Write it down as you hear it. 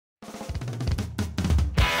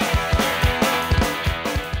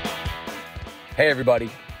Hey everybody,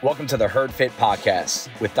 welcome to the Herd Fit Podcast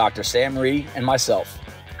with Dr. Sam Rhee and myself,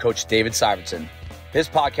 Coach David Syvertsen. This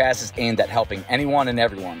podcast is aimed at helping anyone and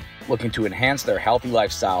everyone looking to enhance their healthy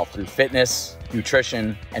lifestyle through fitness,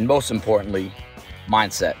 nutrition, and most importantly,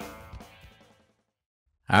 mindset.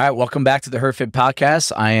 All right, welcome back to the Herd Fit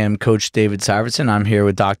Podcast. I am Coach David Syvertsen. I'm here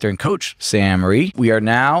with Dr. and Coach Sam Rhee. We are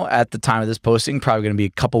now, at the time of this posting, probably going to be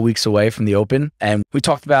a couple weeks away from the Open. And we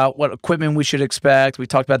talked about what equipment we should expect. We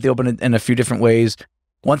talked about the Open in a few different ways.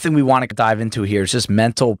 One thing we want to dive into here is just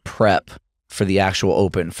mental prep for the actual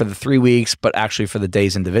Open, for the 3 weeks, but actually for the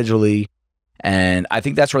days individually. And I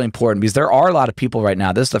think that's really important because there are a lot of people right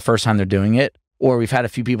now, this is the first time they're doing it, or we've had a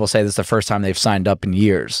few people say this is the first time they've signed up in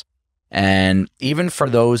years. And even for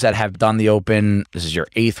those that have done the Open, this is your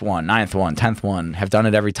 8th one, 9th one, 10th one, have done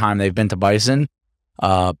it every time they've been to Bison,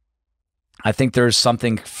 I think there's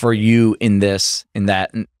something for you in this, in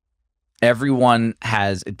that everyone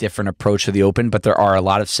has a different approach to the Open, but there are a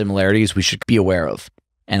lot of similarities we should be aware of.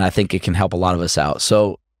 And I think it can help a lot of us out.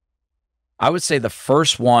 So I would say the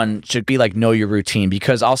first one should be like know your routine,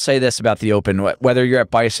 because I'll say this about the Open, whether you're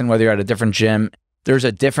at Bison, whether you're at a different gym, there's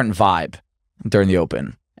a different vibe during the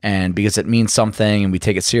Open. And because it means something and we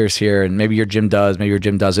take it serious here, and maybe your gym does, maybe your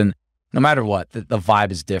gym doesn't, no matter what, the vibe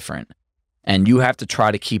is different. And you have to try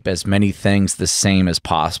to keep as many things the same as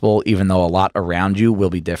possible, even though a lot around you will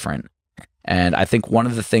be different. And I think one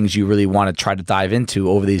of the things you really want to try to dive into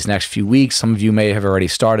over these next few weeks, some of you may have already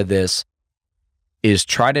started this, is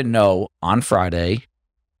try to know on Friday,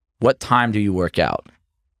 what time do you work out?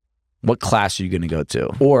 What class are you going to go to?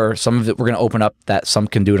 Or some of it, we're going to open up that some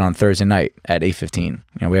can do it on Thursday night at 8:15.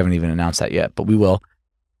 We haven't even announced that yet, but we will.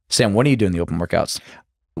 Sam, when are you doing the Open workouts?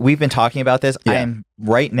 We've been talking about this. Yeah. I am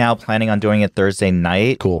right now planning on doing it Thursday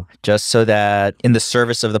night. Cool. Just so that in the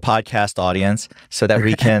service of the podcast audience, so that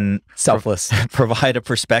we can selfless provide a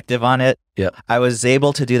perspective on it. Yep. I was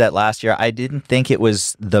able to do that last year. I didn't think it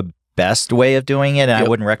was the best way of doing it, and I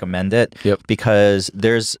wouldn't recommend it because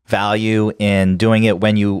there's value in doing it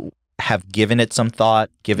when you have given it some thought,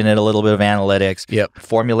 given it a little bit of analytics,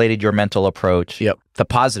 formulated your mental approach. The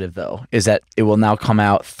positive, though, is that it will now come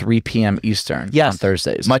out 3 p.m. Eastern on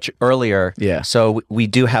Thursdays. Much earlier. Yeah. So we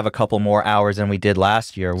do have a couple more hours than we did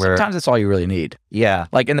last year. Where sometimes that's all you really need. Yeah.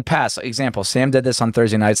 Like in the past, example, Sam did this on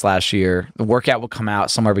Thursday nights last year. The workout will come out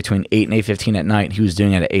somewhere between 8 and 8:15 at night. He was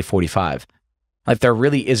doing it at 8:45. Like there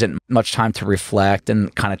really isn't much time to reflect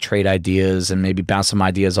and kind of trade ideas and maybe bounce some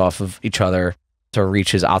ideas off of each other to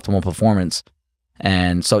reach his optimal performance.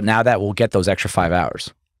 And so now that we'll get those extra 5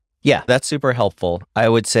 hours. Yeah, that's super helpful. I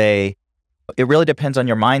would say it really depends on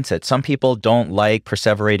your mindset. Some people don't like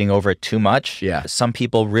perseverating over it too much. Yeah. Some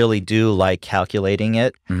people really do like calculating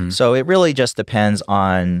it. So it really just depends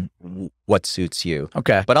on what suits you.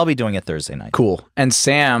 Okay. But I'll be doing it Thursday night. Cool. And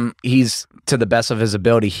Sam, he's, to the best of his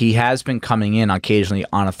ability, he has been coming in occasionally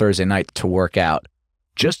on a Thursday night to work out,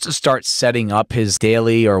 just to start setting up his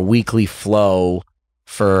daily or weekly flow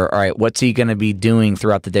for, all right, what's he going to be doing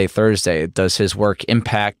throughout the day Thursday? Does his work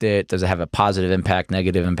impact it? Does it have a positive impact,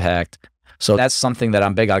 negative impact? So that's something that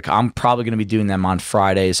I'm big on. I'm probably going to be doing them on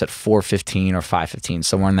Fridays at 4:15 or 5:15,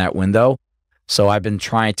 somewhere in that window. So I've been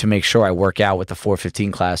trying to make sure I work out with the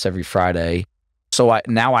 4:15 class every Friday. So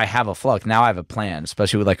now I have a flow. Now I have a plan,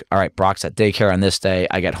 especially with like, all right, Brock's at daycare on this day.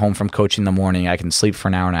 I get home from coaching in the morning. I can sleep for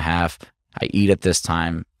an hour and a half. I eat at this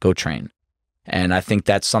time, go train. And I think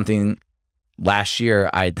that's something last year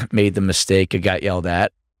I made the mistake, I got yelled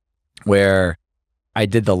at, where I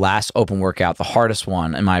did the last Open workout, the hardest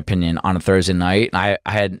one, in my opinion, on a Thursday night. I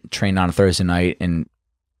had trained on a Thursday night in,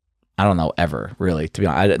 I don't know, ever, really. To be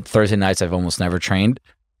honest, Thursday nights I've almost never trained.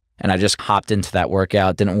 And I just hopped into that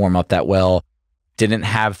workout, didn't warm up that well, didn't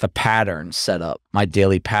have the pattern set up, my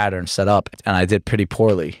daily pattern set up, and I did pretty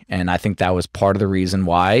poorly. And I think that was part of the reason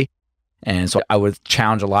why. And so I would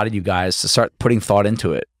challenge a lot of you guys to start putting thought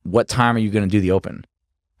into it. What time are you going to do the Open?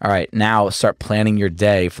 All right, now start planning your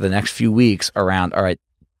day for the next few weeks around, all right,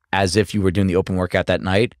 as if you were doing the Open workout that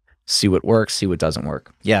night. See what works, see what doesn't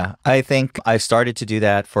work. Yeah, I think I started to do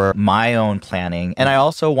that for my own planning. And I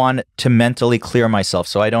also want to mentally clear myself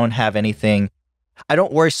so I don't have anything. I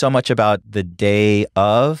don't worry so much about the day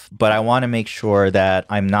of, but I want to make sure that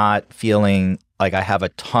I'm not feeling like I have a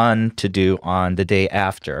ton to do on the day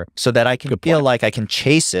after, so that I can feel like I can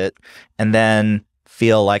chase it and then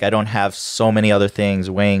feel like I don't have so many other things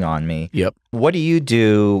weighing on me. Yep. What do you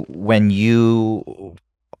do when you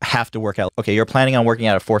have to work out? Okay, you're planning on working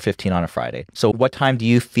out at 4:15 on a Friday. So what time do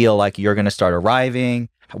you feel like you're going to start arriving?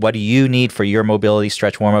 What do you need for your mobility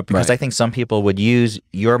stretch warm-up? Because Right. I think some people would use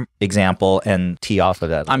your example and tee off of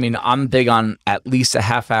that. I mean, I'm big on at least a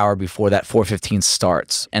half hour before that 4:15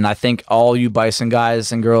 starts. And I think all you Bison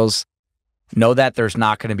guys and girls know that there's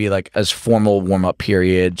not going to be like as formal warm-up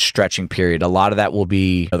period, stretching period. A lot of that will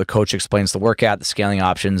be the coach explains the workout, the scaling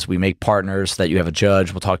options. We make partners that you have a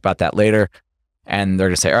judge. We'll talk about that later. And they're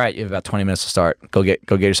going to say, all right, you have about 20 minutes to start. Go get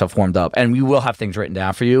yourself warmed up. And we will have things written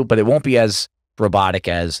down for you, but it won't be as robotic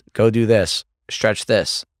as go do this, stretch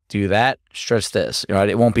this, do that, stretch this. You know,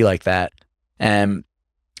 it won't be like that. And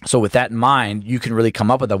so with that in mind, you can really come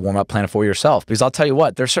up with a warm-up plan for yourself. Because I'll tell you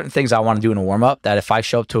what, there's certain things I want to do in a warm-up that if I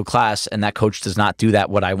show up to a class and that coach does not do that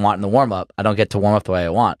what I want in the warm-up, I don't get to warm up the way I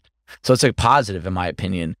want. So it's a positive in my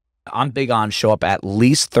opinion. I'm big on show up at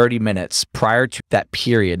least 30 minutes prior to that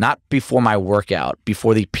period, not before my workout,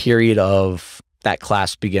 before the period of that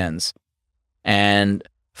class begins. And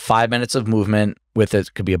 5 minutes of movement with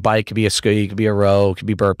it. Could be a bike, could be a ski, could be a row, could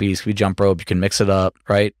be burpees, could be jump rope. You can mix it up,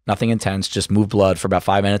 right? Nothing intense, just move blood for about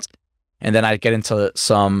 5 minutes. And then I get into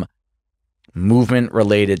some movement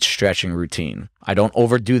related stretching routine. I don't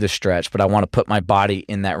overdo the stretch, but I want to put my body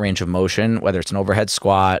in that range of motion, whether it's an overhead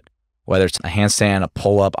squat, whether it's a handstand, a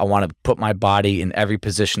pull-up. I want to put my body in every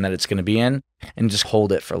position that it's going to be in and just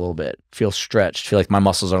hold it for a little bit. Feel stretched, feel like my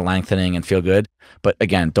muscles are lengthening and feel good. But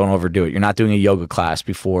again, don't overdo it. You're not doing a yoga class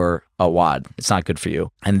before a WOD. It's not good for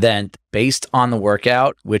you. And then based on the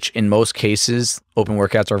workout, which in most cases, open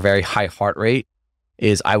workouts are very high heart rate,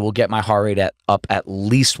 is I will get my heart rate up at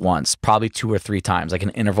least once, probably 2 or 3 times, like an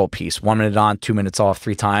interval piece, 1 minute on, 2 minutes off,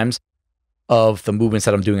 3 times of the movements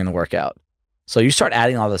that I'm doing in the workout. So you start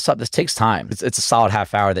adding all this up. This takes time. It's a solid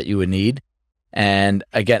half hour that you would need. And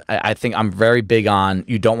again, I think I'm very big on,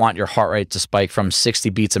 you don't want your heart rate to spike from 60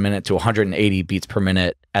 beats a minute to 180 beats per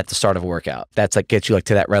minute at the start of a workout. That's like gets you like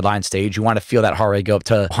to that red line stage. You want to feel that heart rate go up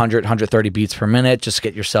to 100, 130 beats per minute. Just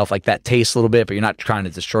get yourself like that taste a little bit, but you're not trying to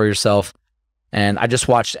destroy yourself. And I just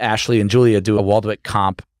watched Ashley and Julia do a Waldwick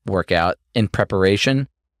comp workout in preparation,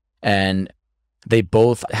 and they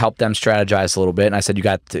both helped them strategize a little bit. And I said, you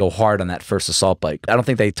got to go hard on that first assault bike. I don't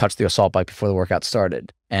think they touched the assault bike before the workout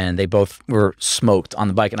started. And they both were smoked on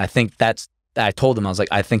the bike. And I think I told them, I was like,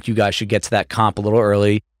 I think you guys should get to that comp a little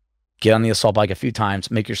early, get on the assault bike a few times,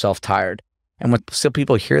 make yourself tired. And when still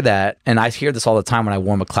people hear that, and I hear this all the time when I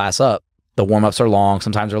warm a class up, the warm-ups are long,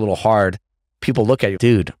 sometimes they're a little hard. People look at you,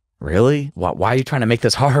 dude, really? Why are you trying to make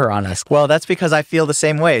this harder on us? Well, that's because I feel the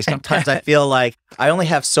same way. Sometimes I feel like I only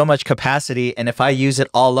have so much capacity, and if I use it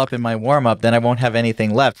all up in my warm-up, then I won't have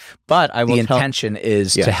anything left. But I will. The intention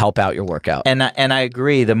is to help out your workout. And I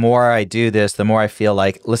agree. The more I do this, the more I feel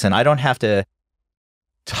like, listen, I don't have to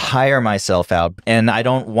tire myself out, and I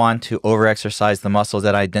don't want to overexercise the muscles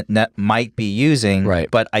that I might be using.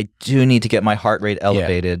 Right. But I do need to get my heart rate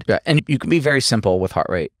elevated. Yeah. And you can be very simple with heart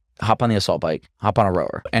rate. Hop on the assault bike, hop on a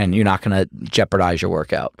rower, and you're not going to jeopardize your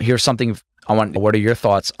workout. Here's something what are your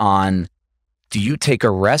thoughts on, do you take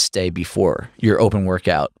a rest day before your open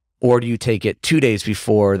workout, or do you take it 2 days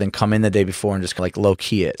before, then come in the day before and just like low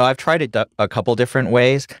key it? I've tried it a couple different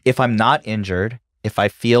ways. If I'm not injured, if I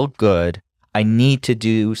feel good, I need to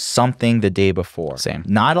do something the day before. Same.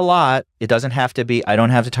 Not a lot. It doesn't have to be, I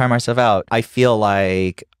don't have to tire myself out. I feel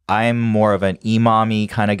like I'm more of an EMOM-y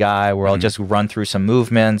kind of guy where I'll just run through some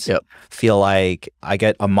movements, feel like I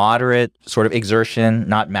get a moderate sort of exertion,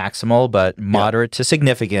 not maximal, but moderate to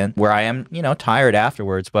significant, where I am, tired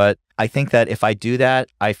afterwards. But I think that if I do that,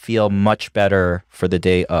 I feel much better for the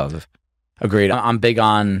day of. Agreed. I'm big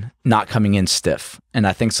on not coming in stiff. And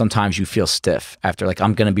I think sometimes you feel stiff after, like,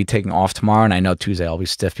 I'm going to be taking off tomorrow, and I know Tuesday I'll be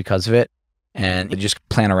stiff because of it. And you just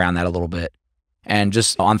plan around that a little bit. And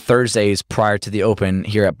just on Thursdays prior to the open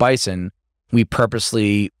here at Bison, we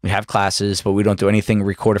have classes, but we don't do anything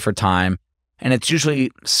recorded for time. And it's usually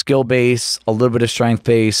skill-based, a little bit of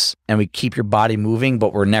strength-based, and we keep your body moving,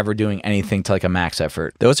 but we're never doing anything to like a max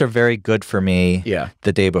effort. Those are very good for me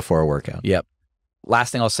the day before a workout. Yep.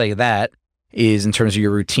 Last thing I'll say that is in terms of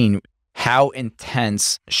your routine, how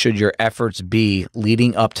intense should your efforts be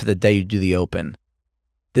leading up to the day you do the open?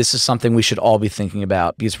 This is something we should all be thinking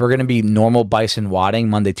about, because we're going to be normal Bison wadding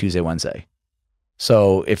Monday, Tuesday, Wednesday.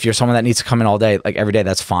 So if you're someone that needs to come in all day, like every day,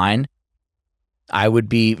 that's fine. I would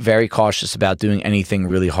be very cautious about doing anything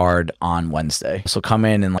really hard on Wednesday. So come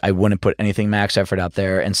in, and I wouldn't put anything max effort out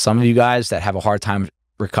there. And some of you guys that have a hard time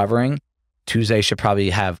recovering, Tuesday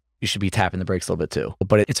you should be tapping the brakes a little bit too.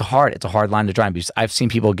 But it's a hard line to drive, because I've seen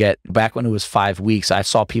people back when it was 5 weeks, I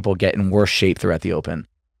saw people get in worse shape throughout the open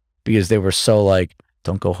because they were so like,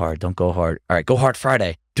 don't go hard, don't go hard. All right, go hard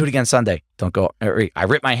Friday, do it again Sunday. Don't go, I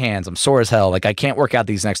rip my hands, I'm sore as hell. Like, I can't work out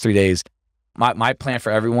these next 3 days. my plan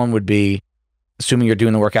for everyone would be, assuming you're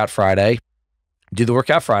doing the workout Friday, do the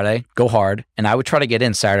workout Friday, go hard, and I would try to get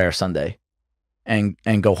in Saturday or Sunday and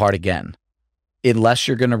go hard again. Unless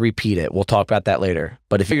you're going to repeat it. We'll talk about that later.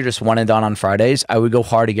 But if you're just one and done on Fridays, I would go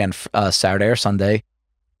hard again Saturday or Sunday,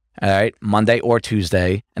 all right, Monday or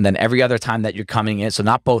Tuesday, and then every other time that you're coming in, so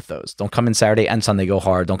not both those. Don't come in Saturday and Sunday, go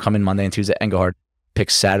hard. Don't come in Monday and Tuesday and go hard. Pick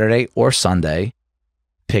Saturday or Sunday,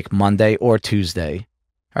 pick Monday or Tuesday,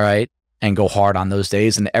 all right, and go hard on those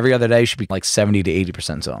days. And every other day should be like 70 to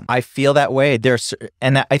 80% zone. I feel that way.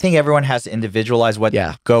 And I think everyone has to individualize what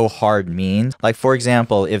go hard means. Like, for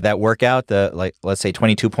example, if that workout, let's say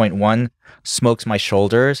 22.1 smokes my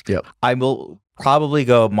shoulders, I will probably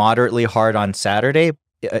go moderately hard on Saturday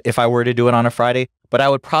if I were to do it on a Friday, but I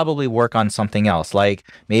would probably work on something else, like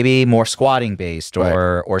maybe more squatting based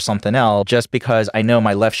or something else, just because I know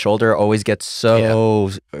my left shoulder always gets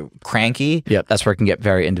so cranky. Yep, that's where it can get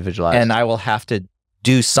very individualized. And I will have to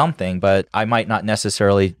do something, but I might not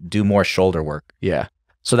necessarily do more shoulder work. Yeah.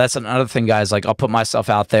 So that's another thing, guys. Like, I'll put myself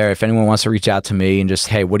out there. If anyone wants to reach out to me and just,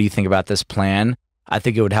 hey, what do you think about this plan? I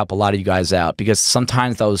think it would help a lot of you guys out, because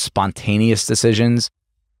sometimes those spontaneous decisions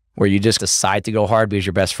where you just decide to go hard because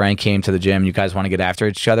your best friend came to the gym, you guys want to get after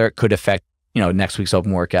each other, it could affect, next week's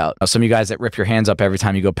open workout. Some of you guys that rip your hands up every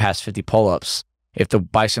time you go past 50 pull-ups, if the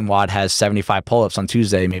bicep WOD has 75 pull-ups on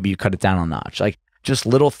Tuesday, maybe you cut it down a notch. Like, just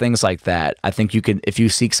little things like that. I think you can, if you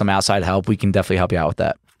seek some outside help, we can definitely help you out with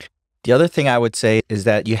that. The other thing I would say is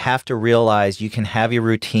that you have to realize you can have your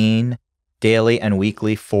routine daily and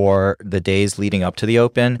weekly for the days leading up to the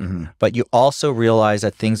open, but you also realize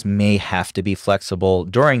that things may have to be flexible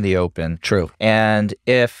during the open. True. And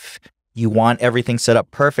if you want everything set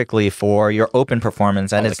up perfectly for your open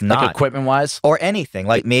performance and it's not, like equipment wise or anything,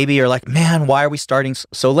 like maybe you're like, man, why are we starting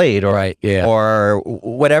so late, or or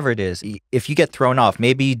whatever it is, if you get thrown off,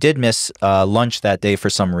 maybe you did miss lunch that day for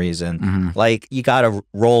some reason, like, you got to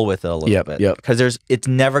roll with it a little bit, because it's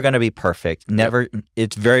never going to be perfect.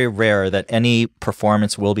 It's very rare that any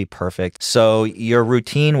performance will be perfect. So your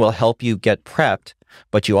routine will help you get prepped,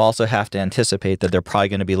 but you also have to anticipate that there are probably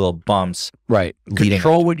going to be little bumps. Right.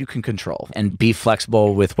 Control what you can control and be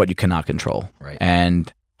flexible with what you cannot control. Right.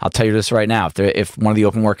 And I'll tell you this right now, if one of the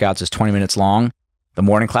open workouts is 20 minutes long, the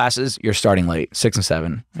morning classes, you're starting late, 6 and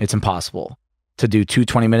 7. It's impossible to do 2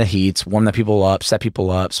 20-minute heats, warm the people up, set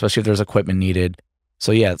people up, especially if there's equipment needed.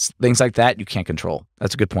 So yeah, it's things like that you can't control.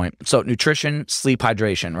 That's a good point. So nutrition, sleep,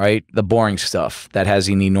 hydration, right? The boring stuff that has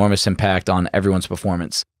an enormous impact on everyone's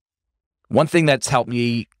performance. One thing that's helped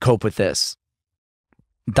me cope with this,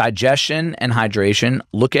 digestion and hydration,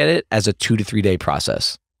 look at it as a 2 to 3 day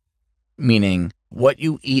process. Meaning, what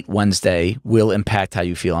you eat Wednesday will impact how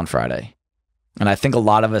you feel on Friday. And I think a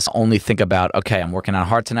lot of us only think about, okay, I'm working out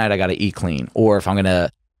hard tonight, I got to eat clean. Or if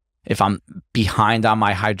I'm behind on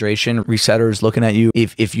my hydration, resetters looking at you,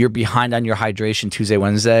 if you're behind on your hydration Tuesday,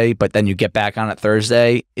 Wednesday, but then you get back on it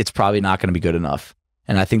Thursday, it's probably not going to be good enough.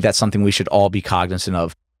 And I think that's something we should all be cognizant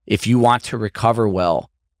of. If you want to recover well,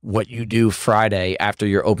 what you do Friday after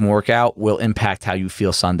your open workout will impact how you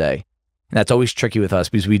feel Sunday. And that's always tricky with us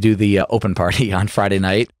because we do the open party on Friday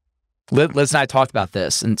night. Liz and I talked about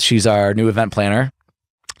this, and she's our new event planner,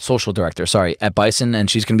 social director, at Bison, and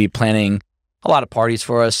she's going to be planning a lot of parties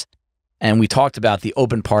for us. And we talked about the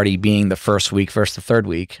open party being the first week versus the third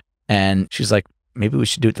week. And she's like, maybe we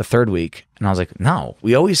should do it the third week. And I was like, no,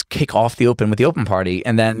 we always kick off the open with the open party.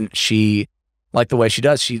 And then she, like the way she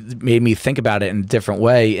does, she made me think about it in a different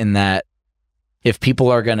way, in that if people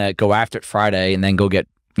are going to go after it Friday and then go get,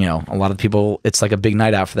 a lot of people, it's like a big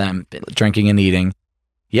night out for them, drinking and eating.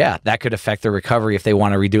 Yeah, that could affect their recovery if they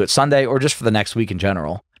want to redo it Sunday or just for the next week in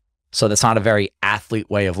general. So that's not a very athlete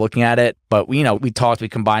way of looking at it. But we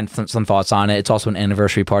combined some thoughts on it. It's also an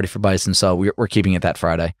anniversary party for Bison. So we're keeping it that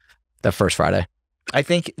first Friday. I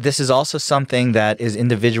think this is also something that is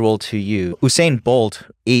individual to you. Usain Bolt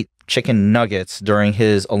ate chicken nuggets during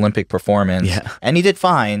his Olympic performance, and he did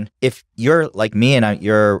fine. If you're like me and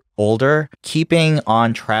you're older, keeping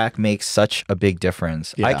on track makes such a big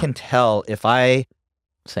difference. I can tell if I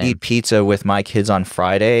eat pizza with my kids on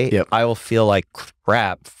Friday, I will feel like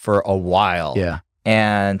crap for a while.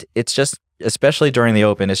 And it's just, especially during the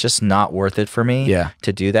open, it's just not worth it for me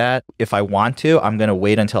to do that. If I want to, I'm going to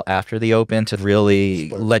wait until after the open to really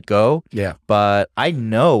let go. But I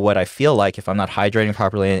know what I feel like if I'm not hydrating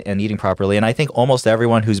properly and eating properly. And I think almost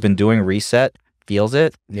everyone who's been doing reset feels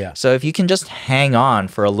it. So if you can just hang on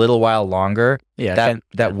for a little while longer,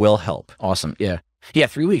 that will help. Awesome. Yeah,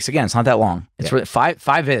 3 weeks. Again, it's not that long. It's really,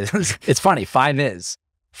 five is. It's funny. 5 is.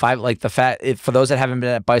 5, like for those that haven't been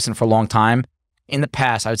at Bison for a long time, in the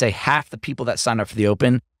past, I would say half the people that sign up for the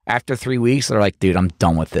open After 3 weeks, they're like, dude, I'm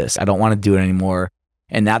done with this. I don't want to do it anymore.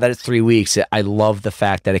 And now that it's 3 weeks, I love the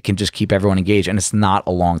fact that it can just keep everyone engaged, and it's not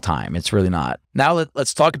a long time. It's really not. Now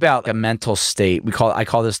let's talk about a mental state. I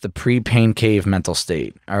call this the pre-pain cave mental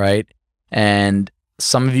state. All right. And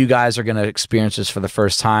some of you guys are going to experience this for the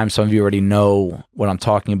first time. Some of you already know what I'm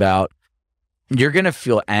talking about. You're going to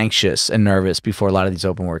feel anxious and nervous before a lot of these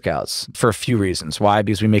open workouts for a few reasons. Why?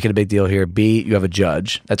 Because we make it a big deal here. B, you have a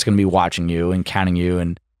judge that's going to be watching you and counting you,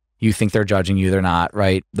 and you think they're judging you. They're not,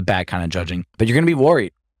 right? The bad kind of judging. But you're going to be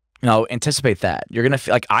worried. Anticipate that. You're going to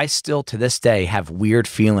feel like, I still to this day have weird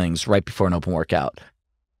feelings right before an open workout.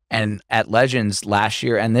 And at Legends last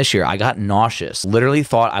year and this year, I got nauseous. Literally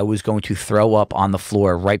thought I was going to throw up on the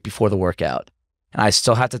floor right before the workout. And I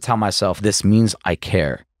still had to tell myself, this means I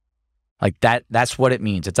care. Like that's what it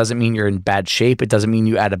means. It doesn't mean you're in bad shape. It doesn't mean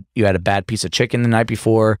you had a bad piece of chicken the night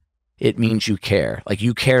before. It means you care. Like,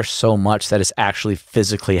 you care so much that it's actually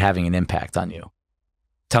physically having an impact on you.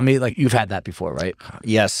 Tell me, like, you've had that before, right?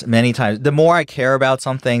 Yes, many times. The more I care about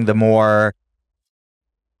something, the more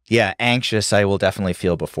anxious I will definitely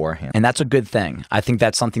feel beforehand. And that's a good thing. I think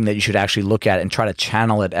that's something that you should actually look at and try to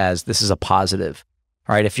channel it as, this is a positive.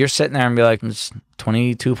 All right, if you're sitting there and be like, it's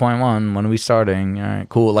 22.1, when are we starting? All right,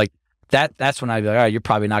 cool. Like, that's when I'd be like, all right, you're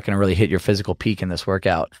probably not going to really hit your physical peak in this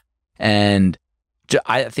workout. And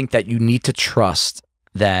I think that you need to trust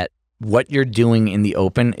that what you're doing in the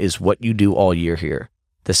open is what you do all year here.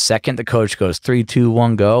 The second the coach goes 3, 2,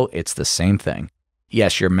 1, go, it's the same thing.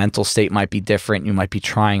 Yes, your mental state might be different. You might be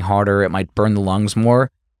trying harder. It might burn the lungs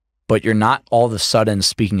more, but you're not all of a sudden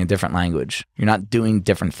speaking a different language. You're not doing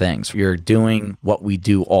different things. You're doing what we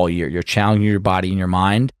do all year. You're challenging your body and your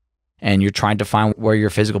mind, and you're trying to find where your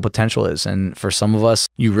physical potential is. And for some of us,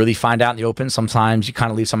 you really find out in the open. Sometimes you kind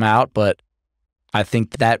of leave some out, but I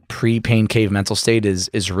think that pre-pain cave mental state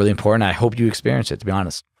is really important. I hope you experience it, to be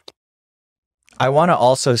honest. I want to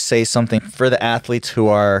also say something for the athletes who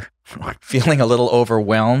are feeling a little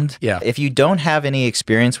overwhelmed. Yeah. If you don't have any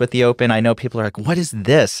experience with the open, I know people are like, what is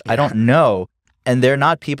this? I don't know. And they're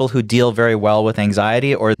not people who deal very well with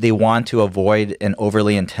anxiety, or they want to avoid an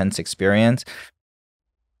overly intense experience.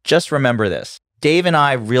 Just remember this. Dave and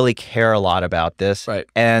I really care a lot about this. Right.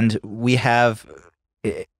 And we have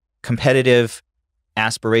competitive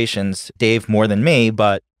aspirations, Dave more than me,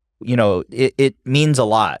 but it means a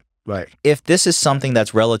lot. Right. If this is something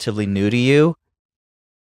that's relatively new to you,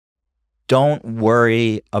 don't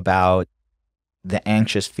worry about the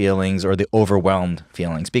anxious feelings or the overwhelmed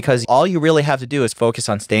feelings, because all you really have to do is focus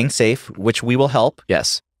on staying safe, which we will help.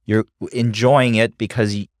 Yes. You're enjoying it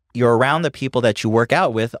because you're around the people that you work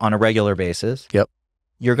out with on a regular basis. Yep.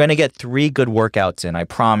 You're going to get 3 good workouts in. I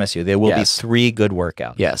promise you, there will be 3 good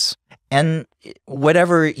workouts. Yes. And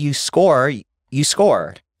whatever you score, you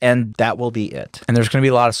scored. And that will be it. And there's going to be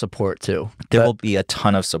a lot of support too. There will be a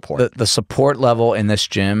ton of support. The support level in this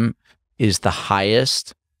gym is the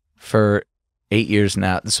highest for 8 years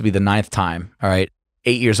now. This will be the 9th time. All right.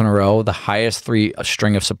 8 years in a row, the highest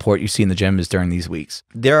string of support you see in the gym is during these weeks.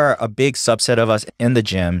 There are a big subset of us in the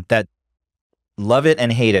gym that love it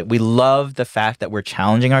and hate it. We love the fact that we're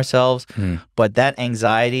challenging ourselves, but that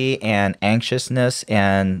anxiety and anxiousness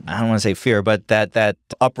and, I don't want to say fear, but that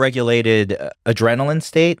upregulated adrenaline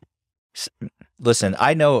state, listen,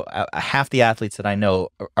 I know half the athletes that I know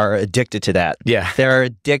are addicted to that. Yeah. They're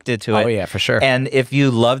addicted to it. Oh, yeah, for sure. And if you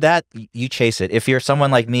love that, you chase it. If you're someone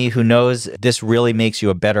like me who knows this really makes you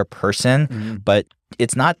a better person, but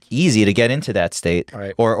it's not easy to get into that state,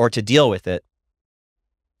 right, or to deal with it,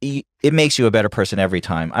 it makes you a better person every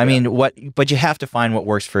time. I mean, but you have to find what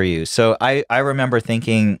works for you. So I remember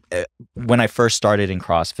thinking when I first started in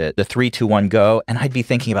CrossFit, the 3, 2, 1, go, and I'd be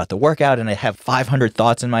thinking about the workout and I'd have 500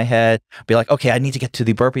 thoughts in my head. I'd be like, okay, I need to get to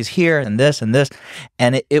the burpees here and this and this.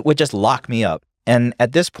 And it would just lock me up. And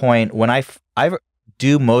at this point, when I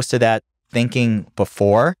do most of that thinking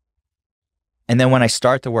before, and then when I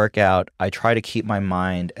start the workout, I try to keep my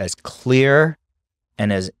mind as clear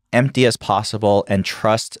and as empty as possible and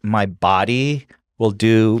trust my body will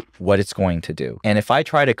do what it's going to do. And if I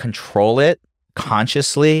try to control it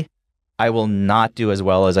consciously, I will not do as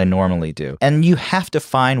well as I normally do. And you have to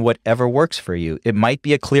find whatever works for you. It might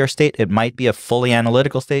be a clear state. It might be a fully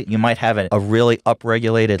analytical state. You might have a really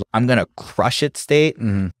upregulated, I'm going to crush it state.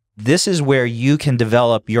 This is where you can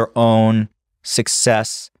develop your own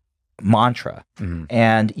success mantra.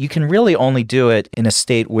 And you can really only do it in a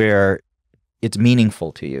state where it's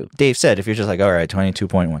meaningful to you. Dave said, if you're just like, all right,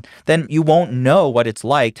 22.1, then you won't know what it's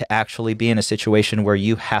like to actually be in a situation where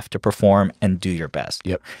you have to perform and do your best.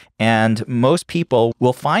 Yep. And most people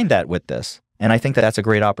will find that with this. And I think that that's a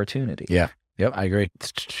great opportunity. Yeah. Yep, I agree.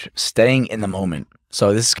 Staying in the moment.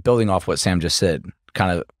 So this is building off what Sam just said,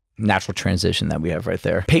 kind of natural transition that we have right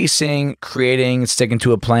there. Pacing, creating, sticking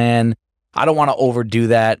to a plan. I don't want to overdo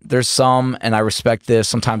that. There's some, and I respect this,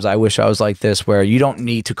 sometimes I wish I was like this, where you don't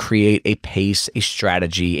need to create a pace, a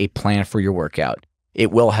strategy, a plan for your workout.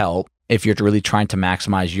 It will help if you're really trying to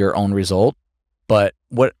maximize your own result. But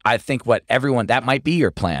what I think that might be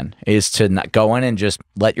your plan is to not go in and just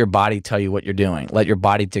let your body tell you what you're doing. Let your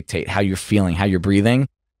body dictate how you're feeling, how you're breathing.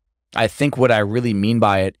 I think what I really mean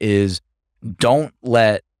by it is don't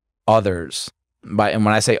let others, and when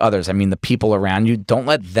I say others, I mean the people around you, don't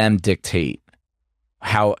let them dictate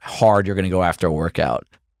how hard you're going to go after a workout.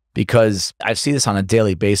 Because I see this on a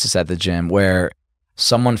daily basis at the gym where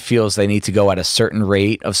someone feels they need to go at a certain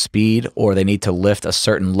rate of speed, or they need to lift a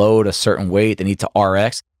certain load, a certain weight, they need to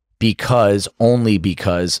RX only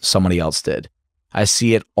because somebody else did. I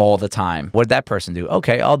see it all the time. What did that person do?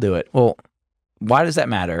 Okay, I'll do it. Well, why does that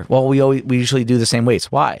matter? Well, we usually do the same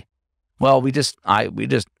weights. Why? Well,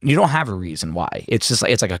 you don't have a reason why. It's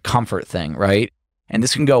like a comfort thing, right? And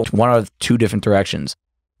this can go one of two different directions.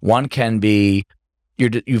 One can be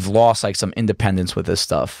you've lost like some independence with this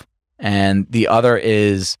stuff. And the other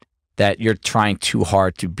is that you're trying too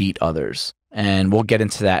hard to beat others. And we'll get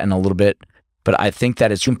into that in a little bit. But I think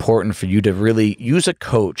that it's important for you to really use a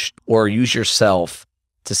coach or use yourself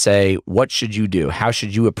to say, what should you do? How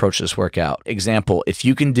should you approach this workout? Example, if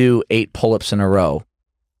you can do 8 pull-ups in a row,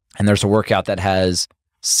 and there's a workout that has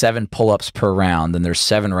 7 pull-ups per round, and there's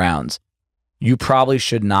 7 rounds, you probably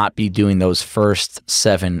should not be doing those first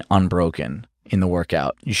 7 unbroken in the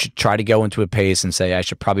workout. You should try to go into a pace and say, I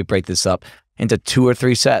should probably break this up into 2 or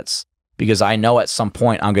 3 sets, because I know at some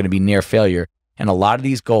point I'm going to be near failure. And a lot of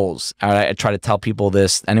these goals, I try to tell people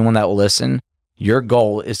this, anyone that will listen, your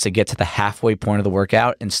goal is to get to the halfway point of the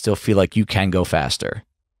workout and still feel like you can go faster.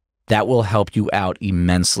 That will help you out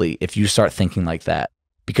immensely if you start thinking like that.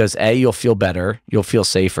 Because A, you'll feel better, you'll feel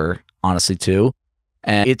safer, honestly too,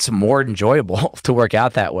 and it's more enjoyable to work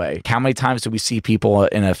out that way. How many times do we see people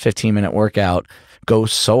in a 15-minute workout go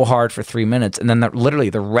so hard for 3 minutes, and then literally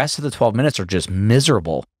the rest of the 12 minutes are just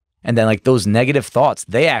miserable? And then like those negative thoughts,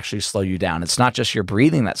 they actually slow you down. It's not just your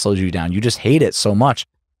breathing that slows you down. You just hate it so much.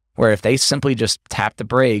 Where if they simply just tap the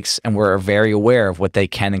brakes and were very aware of what they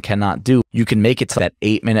can and cannot do, you can make it to that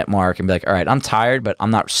 8-minute mark and be like, all right, I'm tired, but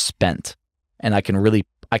I'm not spent. And I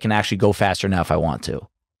can actually go faster now if I want to.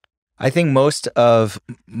 I think most of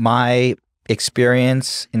my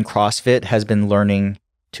experience in CrossFit has been learning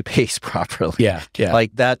to pace properly. Yeah.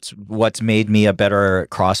 Like that's what's made me a better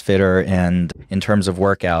CrossFitter, and in terms of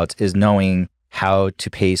workouts is knowing how to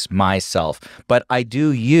pace myself. But I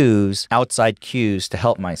do use outside cues to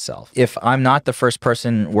help myself. If I'm not the first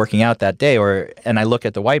person working out that day, and I look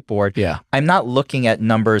at the whiteboard, I'm not looking at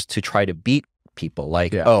numbers to try to beat people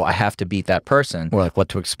like, oh, I have to beat that person. Or like what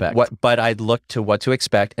to expect. But I'd look to what to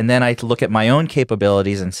expect. And then I'd look at my own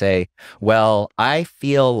capabilities and say, well, I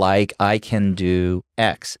feel like I can do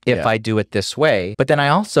X if I do it this way. But then I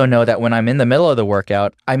also know that when I'm in the middle of the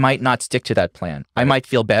workout, I might not stick to that plan. I might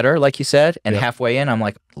feel better, like you said, and halfway in, I'm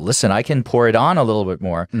like, listen, I can pour it on a little bit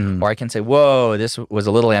more. Or I can say, whoa, this was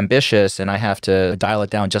a little ambitious and I have to dial it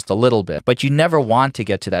down just a little bit. But you never want to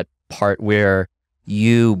get to that part where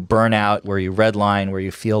you burn out, where you redline, where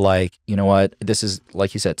you feel like, you know what, this is,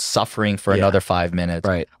 like you said, suffering for another 5 minutes.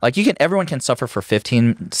 Right. Like everyone can suffer for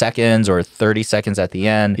 15 seconds or 30 seconds at the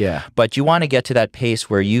end. Yeah. But you want to get to that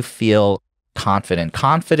pace where you feel confident.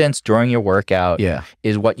 Confidence during your workout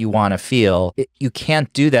is what you want to feel. You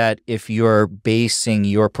can't do that if you're basing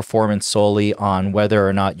your performance solely on whether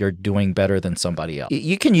or not you're doing better than somebody else.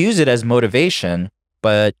 You can use it as motivation,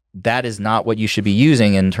 but that is not what you should be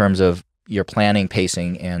using in terms of your planning,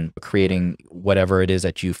 pacing, and creating whatever it is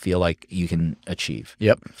that you feel like you can achieve.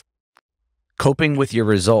 Yep. Coping with your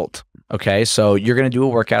result. Okay, so you're going to do a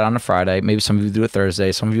workout on a Friday. Maybe some of you do it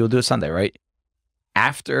Thursday. Some of you will do it Sunday, right?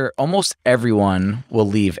 After, almost everyone will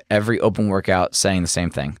leave every open workout saying the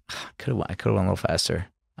same thing. I could have went a little faster.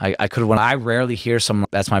 I could have won. I rarely hear someone,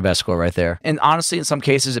 that's my best score right there. And honestly, in some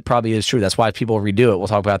cases, it probably is true. That's why people redo it. We'll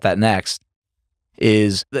talk about that next.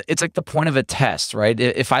 It's like the point of a test, right?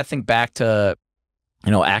 If I think back to,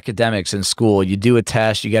 academics in school, you do a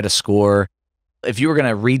test, you get a score. If you were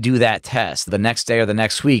going to redo that test the next day or the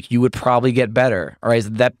next week, you would probably get better, all right?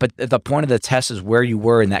 But the point of the test is where you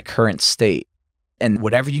were in that current state. And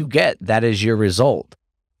whatever you get, that is your result.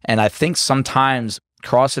 And I think sometimes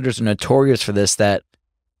CrossFitters are notorious for this, that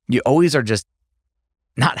you always are just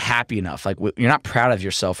not happy enough. Like, you're not proud of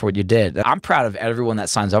yourself for what you did. I'm proud of everyone that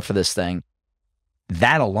signs up for this thing.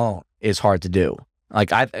 That alone is hard to do.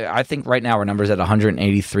 Like, I think right now our number's at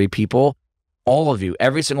 183 people. all of you,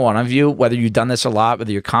 every single one of you, whether you've done this a lot,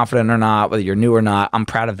 whether you're confident or not, whether you're new or not, I'm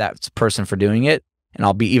proud of that person for doing it. And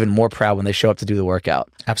I'll be even more proud when they show up to do the workout.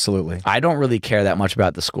 Absolutely. I don't really care that much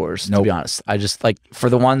about the scores, to be honest. I just like, for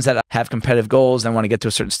the ones that have competitive goals and want to get to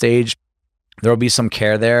a certain stage, there'll be some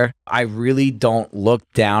care there. I really don't look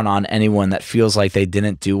down on anyone that feels like they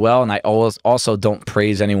didn't do well. And I always also don't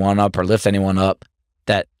praise anyone up or lift anyone up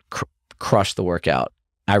that crushed the workout.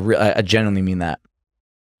 I genuinely mean that.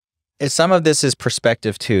 Some of this is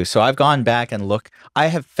perspective too. So I've gone back and looked. I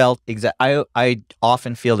have felt I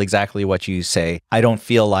often feel exactly what you say. I don't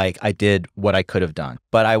feel like I did what I could have done.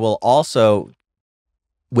 But I will also,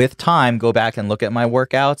 with time, go back and look at my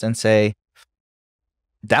workouts and say,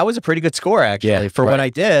 that was a pretty good score, actually, for what I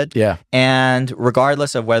did. Yeah. And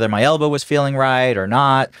regardless of whether my elbow was feeling right or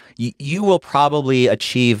not, you will probably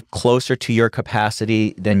achieve closer to your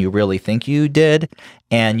capacity than you really think you did.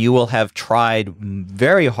 And you will have tried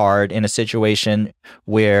very hard in a situation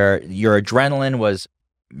where your adrenaline was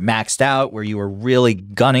maxed out, where you were really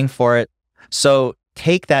gunning for it. So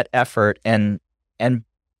take that effort and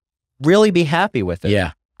really be happy with it.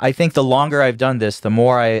 Yeah. I think the longer I've done this, the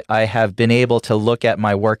more I have been able to look at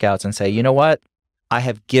my workouts and say, you know what? I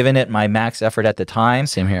have given it my max effort at the time.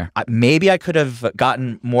 Same here. Maybe I could have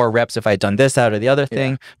gotten more reps if I had done this, that, or the other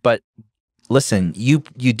thing. But listen, you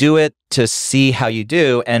do it to see how you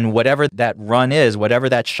do. And whatever that run is, whatever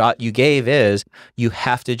that shot you gave is, you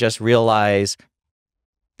have to just realize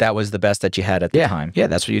that was the best that you had at the time. Yeah,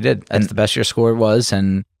 that's what you did. That's the best your score was.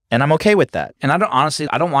 And I'm okay with that. And I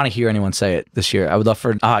don't want to hear anyone say it this year. I would love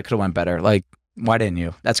for, I could have went better. Like, why didn't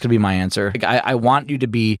you? That's going to be my answer. Like, I want you to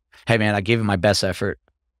be, hey man, I gave it my best effort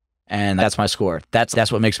and that's my score.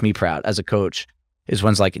 That's what makes me proud as a coach, is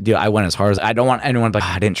when it's like, dude, I went as hard as, I don't want anyone to be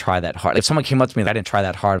like, I didn't try that hard. If someone came up to me, I didn't try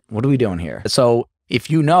that hard, what are we doing here? So if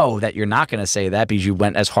you know that you're not going to say that because you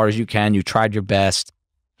went as hard as you can, you tried your best,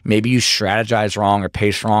 maybe you strategized wrong or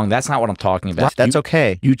paced wrong, that's not what I'm talking about. That's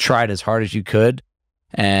okay. You tried as hard as you could.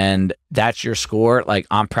 And that's your score. Like,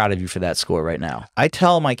 I'm proud of you for that score right now. I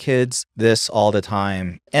tell my kids this all the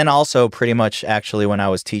time. And also pretty much actually when I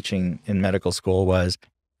was teaching in medical school was,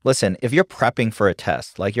 listen, if you're prepping for a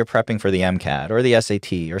test, like you're prepping for the MCAT or the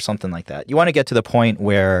SAT or something like that, you want to get to the point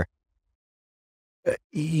where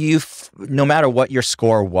no matter what your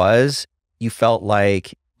score was, you felt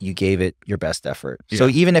like you gave it your best effort. Yeah. So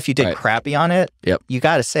even if you did crappy on it, you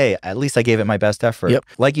got to say, at least I gave it my best effort.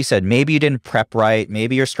 Like you said, maybe you didn't prep right.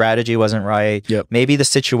 Maybe your strategy wasn't right. Maybe the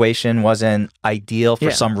situation wasn't ideal for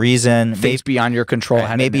some reason. Things beyond your control.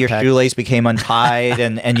 Maybe your shoelace became untied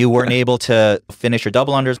and you weren't able to finish your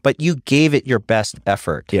double unders, but you gave it your best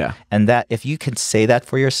effort. Yeah. And that, if you can say that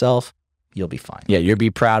for yourself, you'll be fine. Yeah, you'll be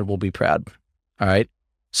proud, we'll be proud. All right.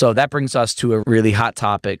 So that brings us to a really hot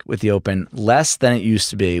topic with the Open, less than it used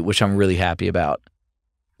to be, which I'm really happy about.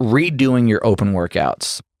 Redoing your Open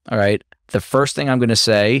workouts. All right. The first thing I'm going to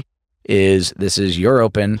say is, this is your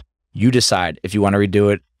Open. You decide if you want to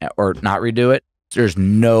redo it or not redo it. There's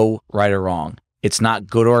no right or wrong. It's not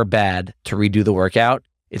good or bad to redo the workout.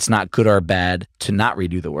 It's not good or bad to not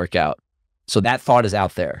redo the workout. So that thought is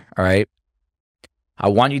out there. All right. I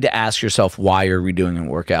want you to ask yourself why you're redoing a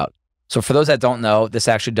workout. So for those that don't know, this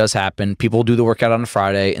actually does happen. People do the workout on a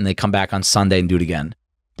Friday and they come back on Sunday and do it again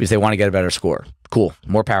because they want to get a better score. Cool.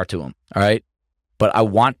 More power to them. All right. But I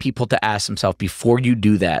want people to ask themselves, before you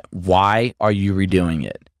do that, why are you redoing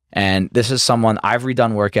it? And this is someone, I've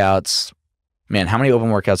redone workouts. Man, how many Open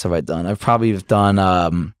workouts have I done? I've probably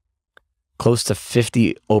done close to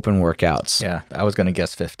 50 Open workouts. Yeah, I was going to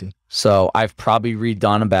guess 50. So I've probably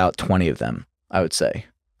redone about 20 of them, I would say.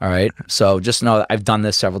 All right. So just know that I've done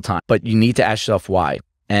this several times, but you need to ask yourself why.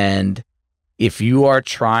 And if you are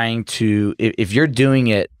trying to, if you're doing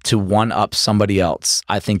it to one up somebody else,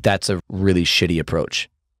 I think that's a really shitty approach,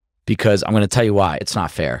 because I'm going to tell you why. It's not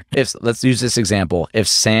fair. Let's use this example. If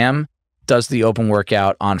Sam does the Open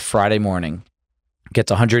workout on Friday morning, gets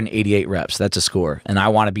 188 reps, that's a score, and I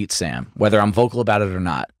want to beat Sam, whether I'm vocal about it or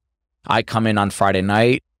not. I come in on Friday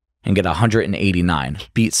night and get 189,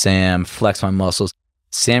 beat Sam, flex my muscles.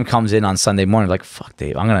 Sam comes in on Sunday morning like, fuck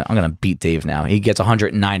Dave, I'm gonna beat Dave now. He gets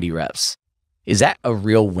 190 reps. Is that a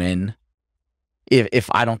real win? If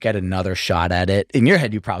I don't get another shot at it, in your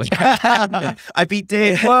head you probably I beat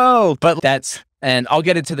Dave. Whoa! But and I'll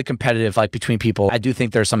get into the competitive, like, between people. I do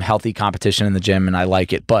think there's some healthy competition in the gym, and I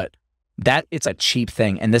like it, but it's a cheap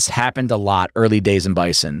thing. And this happened a lot early days in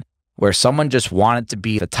Bison, where someone just wanted to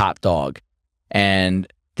be the top dog, and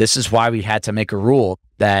this is why we had to make a rule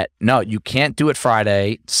that, no, you can't do it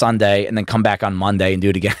Friday, Sunday, and then come back on Monday and do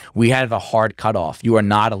it again. We had a hard cutoff. You are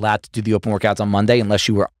not allowed to do the Open workouts on Monday unless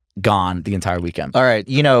you were gone the entire weekend. All right.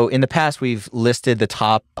 You know, in the past, we've listed the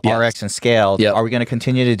top RX and scale. Yep. Are we going to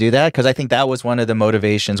continue to do that? Because I think that was one of the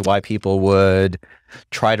motivations why people would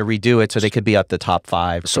try to redo it so they could be up the top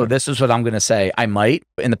 5. So this is what I'm going to say. I might.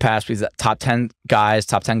 In the past, we've got top 10 guys,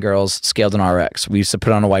 top 10 girls, scaled in RX. We used to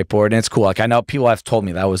put on a whiteboard, and it's cool. Like, I know people have told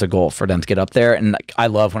me that was a goal for them to get up there, and like, I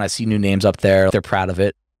love when I see new names up there. They're proud of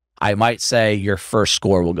it. I might say your first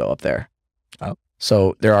score will go up there. Oh.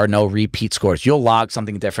 So there are no repeat scores. You'll log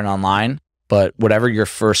something different online, but whatever your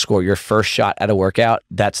first score, your first shot at a workout,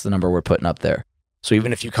 that's the number we're putting up there. So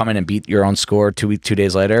even if you come in and beat your own score 2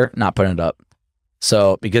 days later, not putting it up.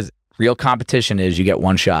 So because real competition is you get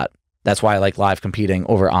one shot. That's why I like live competing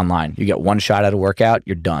over online. You get one shot at a workout,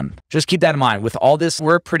 you're done. Just keep that in mind. With all this,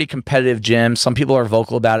 we're a pretty competitive gym. Some people are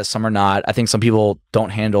vocal about it, some are not. I think some people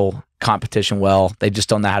don't handle competition well. They just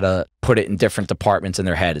don't know how to put it in different departments in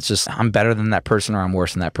their head. It's just, I'm better than that person or I'm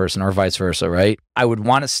worse than that person or vice versa, right? I would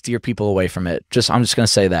want to steer people away from it. I'm just going to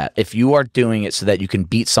say that. If you are doing it so that you can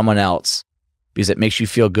beat someone else, because it makes you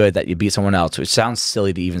feel good that you beat someone else, which sounds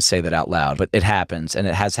silly to even say that out loud, but it happens and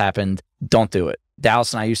it has happened, don't do it.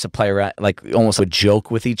 Dallas and I used to play around, like almost would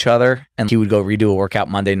joke with each other, and he would go redo a workout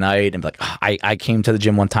Monday night and be like, oh, I came to the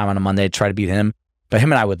gym one time on a Monday to try to beat him, but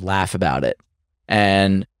him and I would laugh about it.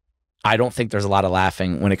 And I don't think there's a lot of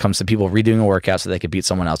laughing when it comes to people redoing a workout so they could beat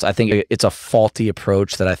someone else. I think it's a faulty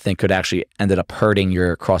approach that I think could actually ended up hurting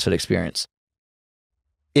your CrossFit experience.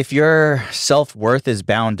 If your self-worth is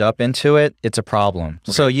bound up into it, it's a problem.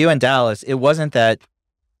 Okay. So you and Dallas, it wasn't that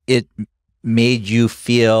it made you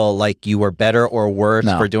feel like you were better or worse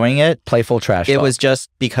for doing it. Playful trash talk. It talk. was just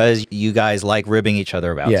because you guys like ribbing each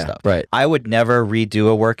other about stuff. Right. I would never redo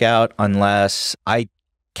a workout unless I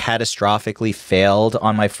catastrophically failed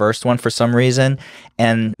on my first one for some reason.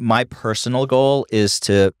 And my personal goal is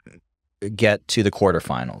to get to the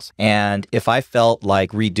quarterfinals. And if I felt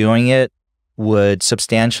like redoing it would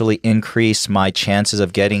substantially increase my chances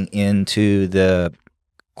of getting into the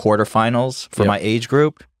quarterfinals for my age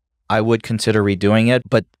group, I would consider redoing it,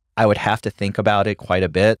 but I would have to think about it quite a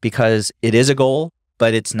bit because it is a goal,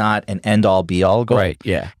 but it's not an end-all be-all goal. Right,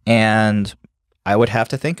 yeah. And I would have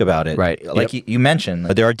to think about it. Right. Like you mentioned,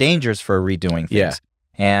 there are dangers for redoing things. Yeah.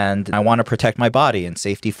 And I want to protect my body and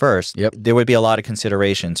safety first. Yep. There would be a lot of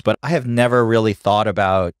considerations, but I have never really thought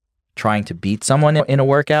about trying to beat someone in a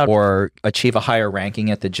workout or achieve a higher ranking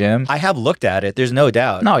at the gym. I have looked at it. There's no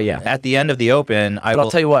doubt. No, yeah. At the end of the Open, I'll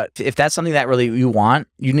tell you what, if that's something that really you want,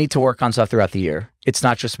 you need to work on stuff throughout the year. It's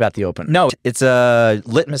not just about the Open. No, it's a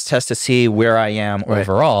litmus test to see where I am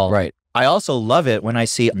overall. Right. I also love it when I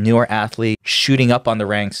see newer athletes shooting up on the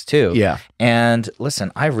ranks too. Yeah. And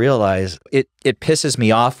listen, I realize it pisses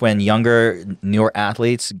me off when younger, newer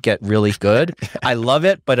athletes get really good. I love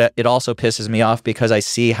it, but it also pisses me off because I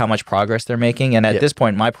see how much progress they're making. And at this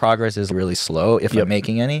point, my progress is really slow if I'm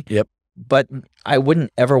making any. Yep. But I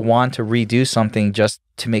wouldn't ever want to redo something just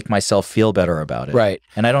to make myself feel better about it. Right.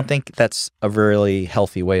 And I don't think that's a really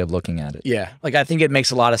healthy way of looking at it. Yeah. Like, I think it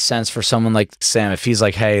makes a lot of sense for someone like Sam, if he's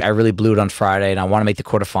like, hey, I really blew it on Friday and I want to make the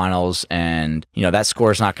quarterfinals, and, you know, that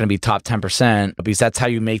score is not going to be top 10%, because that's how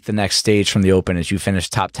you make the next stage from the Open, is you finish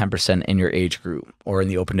top 10% in your age group or in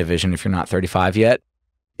the Open division if you're not 35 yet.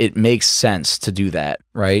 It makes sense to do that,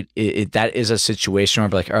 right? That is a situation where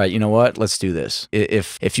I'm like, all right, you know what? Let's do this.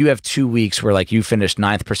 If you have 2 weeks where like you finished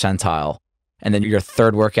 9th percentile and then your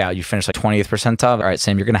third workout, you finish like 20th percentile, all right,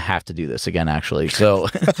 Sam, you're going to have to do this again, actually. So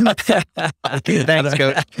thanks,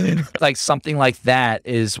 coach. Like something like that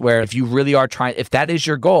is where if you really are trying, if that is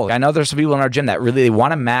your goal, I know there's some people in our gym that really, they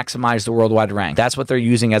want to maximize the worldwide rank. That's what they're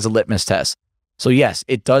using as a litmus test. So yes,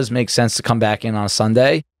 it does make sense to come back in on a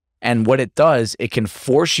Sunday. And what it does, it can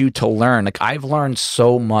force you to learn. Like, I've learned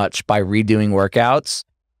so much by redoing workouts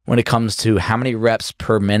when it comes to how many reps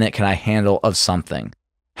per minute can I handle of something?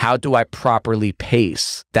 How do I properly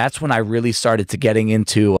pace? That's when I really started to getting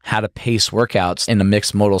into how to pace workouts in a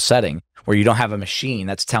mixed modal setting where you don't have a machine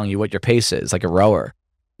that's telling you what your pace is, like a rower.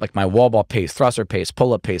 Like my wall ball pace, thruster pace,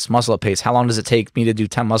 pull-up pace, muscle-up pace. How long does it take me to do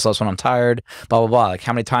 10 muscle-ups when I'm tired? Blah, blah, blah. Like,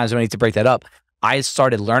 how many times do I need to break that up? I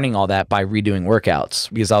started learning all that by redoing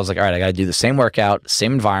workouts because I was like, all right, I got to do the same workout,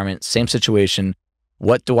 same environment, same situation.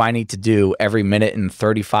 What do I need to do every minute and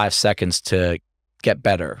 35 seconds to get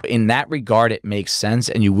better? In that regard, it makes sense,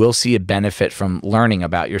 and you will see a benefit from learning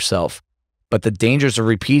about yourself. But the dangers of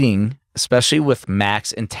repeating, especially with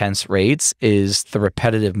max intense rates, is the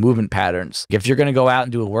repetitive movement patterns. If you're going to go out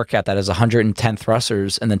and do a workout that has 110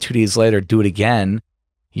 thrusters and then 2 days later do it again,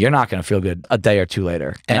 you're not going to feel good a day or two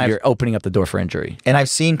later, and you're opening up the door for injury. And I've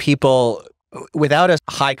seen people without a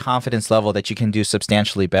high confidence level that you can do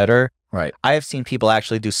substantially better. Right. I have seen people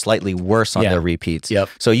actually do slightly worse on their repeats. Yep.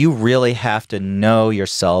 So you really have to know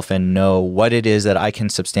yourself and know what it is that I can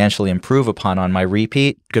substantially improve upon on my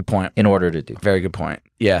repeat. Good point. In order to do. Very good point.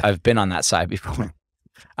 Yeah, I've been on that side before.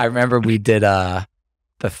 I remember we did the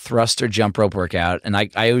thruster jump rope workout, and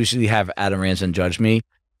I usually have Adam Ramsden judge me.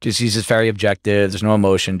 He's just very objective. There's no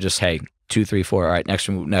emotion. Just, hey, 2, 3, 4. All right, next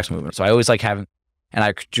movement. So I always like having, and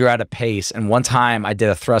I drew out a pace. And one time I did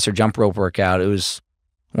a thruster jump rope workout. It was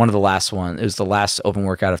one of the last ones. It was the last open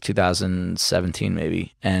workout of 2017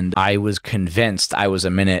 maybe. And I was convinced I was a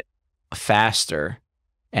minute faster.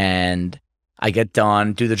 And I get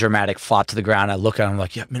done, do the dramatic flop to the ground. I look at him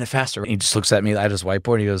like, yeah, a minute faster. And he just looks at me. I just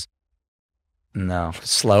whiteboard. And he goes, no,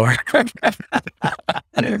 slower.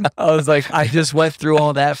 I was like, I just went through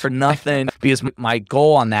all that for nothing, because my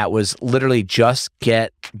goal on that was literally just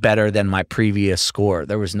get better than my previous score.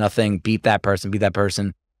 There was nothing, beat that person,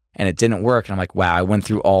 and it didn't work. And I'm like, wow, I went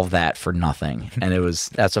through all of that for nothing. And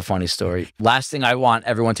that's a funny story. Last thing I want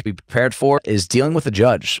everyone to be prepared for is dealing with a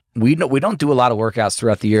judge. We don't do a lot of workouts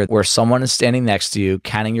throughout the year where someone is standing next to you,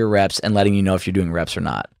 counting your reps and letting you know if you're doing reps or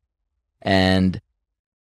not. And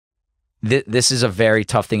this is a very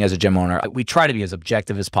tough thing as a gym owner. We try to be as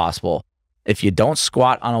objective as possible. If you don't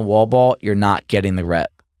squat on a wall ball, you're not getting the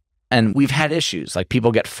rep. And we've had issues. Like,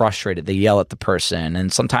 people get frustrated. They yell at the person.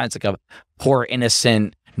 And sometimes like a poor,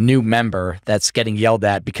 innocent new member that's getting yelled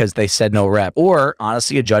at because they said no rep. Or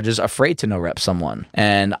honestly, a judge is afraid to no rep someone.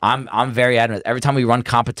 And I'm very adamant. Every time we run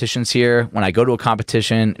competitions here, when I go to a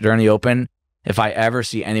competition during the open, if I ever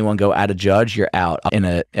see anyone go at a judge, you're out.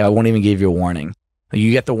 I won't even give you a warning. You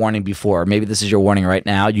get the warning before. Maybe this is your warning right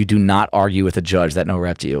now. You do not argue with a judge that no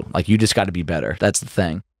repped you. Like, you just got to be better. That's the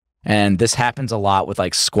thing. And this happens a lot with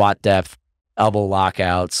like squat depth, elbow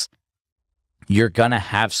lockouts. You're going to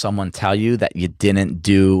have someone tell you that you didn't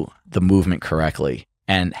do the movement correctly.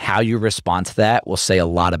 And how you respond to that will say a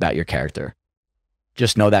lot about your character.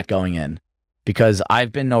 Just know that going in. Because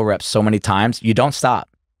I've been no reps so many times, you don't stop.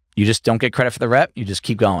 You just don't get credit for the rep. You just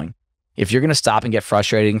keep going. If you're going to stop and get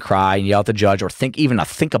frustrated and cry and yell at the judge, or think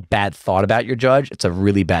a bad thought about your judge, it's a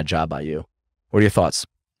really bad job by you. What are your thoughts?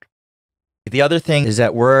 The other thing is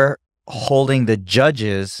that we're holding the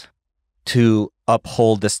judges to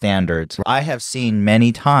uphold the standards. I have seen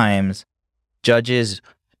many times judges,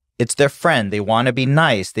 it's their friend. They want to be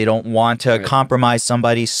nice. They don't want to compromise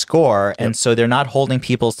somebody's score. And so they're not holding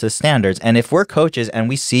people to standards. And if we're coaches and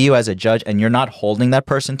we see you as a judge and you're not holding that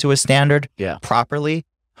person to a standard properly,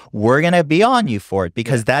 we're going to be on you for it,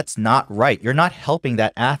 because that's not right. You're not helping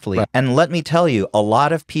that athlete. Right. And let me tell you, a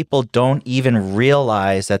lot of people don't even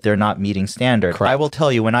realize that they're not meeting standards. Correct. I will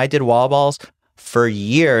tell you, when I did wall balls, for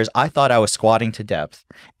years, I thought I was squatting to depth.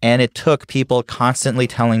 And it took people constantly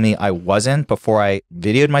telling me I wasn't before I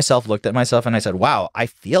videoed myself, looked at myself, and I said, wow, I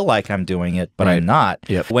feel like I'm doing it, but I'm not.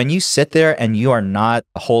 Yep. When you sit there and you are not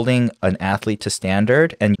holding an athlete to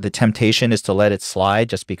standard, and the temptation is to let it slide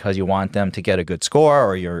just because you want them to get a good score,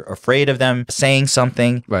 or you're afraid of them saying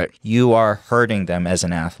something, you are hurting them as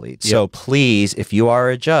an athlete. So please, if you are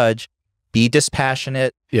a judge, be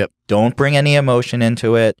dispassionate. Don't bring any emotion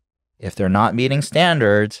into it. If they're not meeting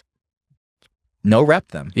standards, no rep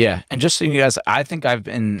them. Yeah. And just so you guys, I think I've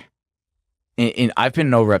been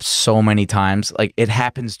no reps so many times. Like, it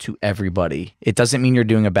happens to everybody. It doesn't mean you're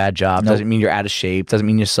doing a bad job. Doesn't mean you're out of shape. Doesn't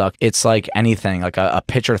mean you suck. It's like anything. Like a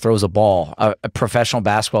pitcher throws a ball. A professional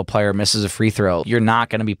basketball player misses a free throw. You're not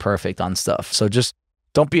going to be perfect on stuff. So just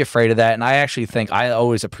don't be afraid of that. And I actually think I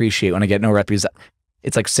always appreciate when I get no rep, because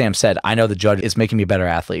it's like Sam said, I know the judge is making me a better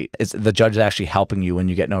athlete. It's the judge is actually helping you when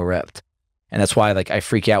you get no repped. And that's why, like, I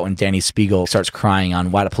freak out when Danny Spiegel starts crying on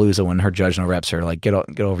Wadapalooza when her judge no reps her. Like, get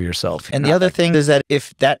over yourself. And the other thing is that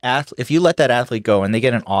if you let that athlete go and they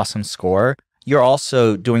get an awesome score, you're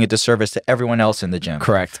also doing a disservice to everyone else in the gym.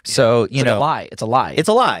 Correct. So, it's a lie. It's a lie. It's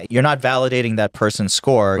a lie. You're not validating that person's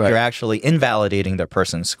score. You're actually invalidating their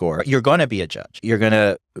person's score. You're going to be a judge. You're going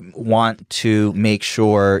to want to make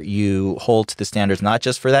sure you hold to the standards, not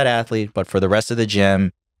just for that athlete, but for the rest of the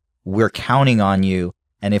gym. We're counting on you.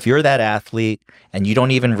 And if you're that athlete and you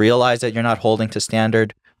don't even realize that you're not holding to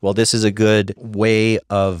standard, well, this is a good way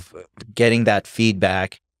of getting that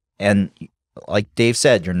feedback. And like Dave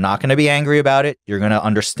said, you're not going to be angry about it. You're going to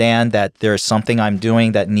understand that there's something I'm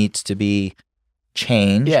doing that needs to be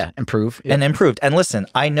changed. Yeah, improved. And improved. And listen,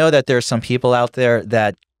 I know that there's some people out there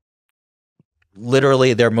that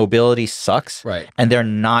literally their mobility sucks. And they're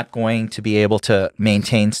not going to be able to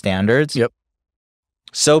maintain standards.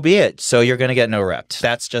 So be it. So you're going to get no reps.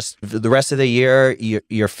 That's just the rest of the year.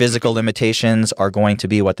 Your physical limitations are going to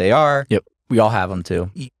be what they are. We all have them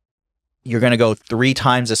too. you're going to go 3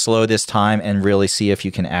 times as slow this time and really see if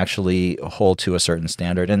you can actually hold to a certain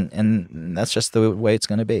standard. And that's just the way it's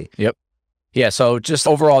going to be. Yep. Yeah, so just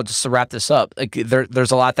overall, just to wrap this up, like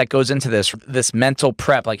there's a lot that goes into this mental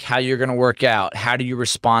prep, like how you're going to work out, how do you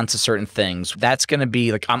respond to certain things. That's going to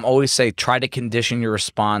be, like I'm always say, try to condition your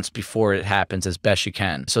response before it happens as best you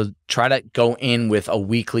can. So try to go in with a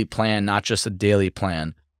weekly plan, not just a daily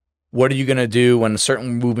plan. What are you going to do when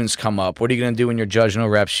certain movements come up? What are you going to do when you're judging a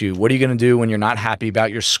reps you? What are you going to do when you're not happy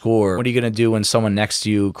about your score? What are you going to do when someone next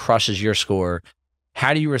to you crushes your score?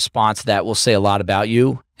 How do you respond to that will say a lot about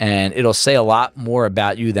you, and it'll say a lot more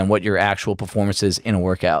about you than what your actual performance is in a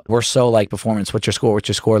workout. We're so like, performance, what's your score? What's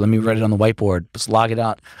your score? Let me write it on the whiteboard. Just log it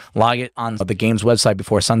out. Log it on the game's website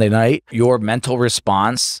before Sunday night. Your mental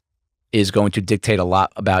response is going to dictate a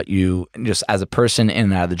lot about you just as a person in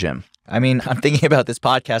and out of the gym. I mean, I'm thinking about this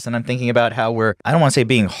podcast and I'm thinking about how I don't want to say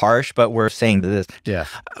being harsh, but we're saying this. Yeah.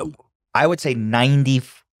 I would say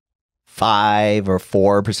 95 or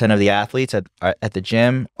 4% of the athletes at the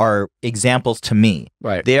gym are examples to me.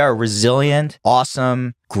 Right. They are resilient,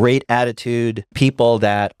 awesome, great attitude people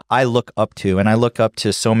that I look up to. And I look up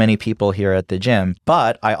to so many people here at the gym.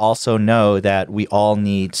 But I also know that we all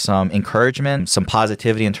need some encouragement, some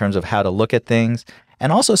positivity in terms of how to look at things.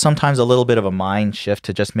 And also sometimes a little bit of a mind shift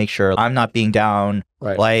to just make sure I'm not being down.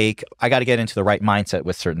 Right. Like, I got to get into the right mindset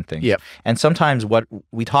with certain things. Yep. And sometimes what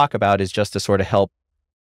we talk about is just to sort of help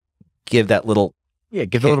give that little... Yeah,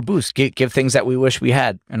 give a little boost. Give things that we wish we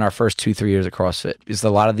had in our first 2-3 years of CrossFit. Because a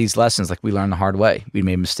lot of these lessons, like, we learned the hard way. We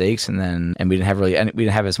made mistakes, and we didn't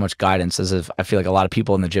have as much guidance as if I feel like a lot of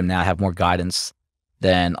people in the gym now have more guidance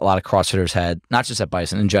than a lot of CrossFitters had, not just at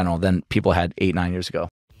Bison in general, than people had 8-9 years ago.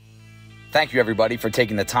 Thank you, everybody, for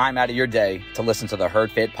taking the time out of your day to listen to the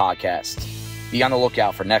HerdFit podcast. Be on the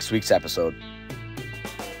lookout for next week's episode.